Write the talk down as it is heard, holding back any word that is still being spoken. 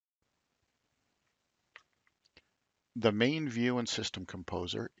The main view in System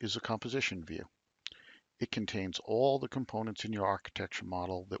Composer is a composition view. It contains all the components in your architecture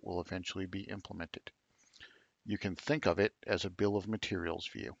model that will eventually be implemented. You can think of it as a bill of materials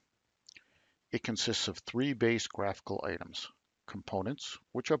view. It consists of three base graphical items: components,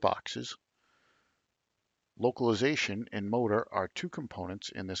 which are boxes. Localization and motor are two components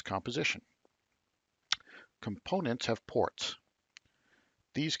in this composition. Components have ports.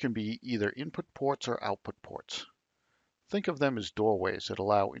 These can be either input ports or output ports. Think of them as doorways that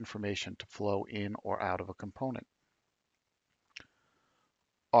allow information to flow in or out of a component.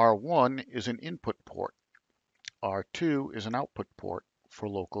 R1 is an input port. R2 is an output port for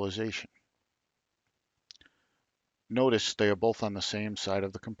localization. Notice they are both on the same side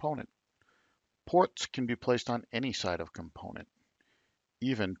of the component. Ports can be placed on any side of component,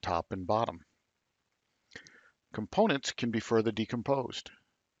 even top and bottom. Components can be further decomposed.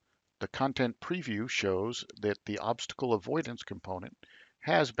 The content preview shows that the obstacle avoidance component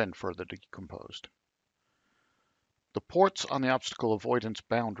has been further decomposed. The ports on the obstacle avoidance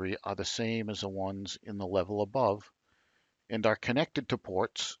boundary are the same as the ones in the level above and are connected to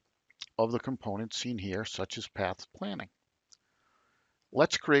ports of the components seen here, such as path planning.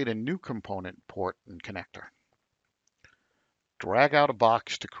 Let's create a new component port and connector. Drag out a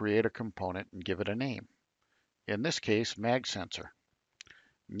box to create a component and give it a name. In this case, mag sensor.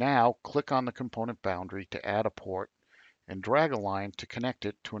 Now click on the component boundary to add a port and drag a line to connect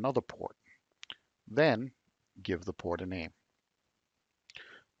it to another port. Then give the port a name.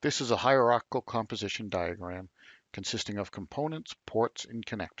 This is a hierarchical composition diagram consisting of components, ports, and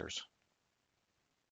connectors.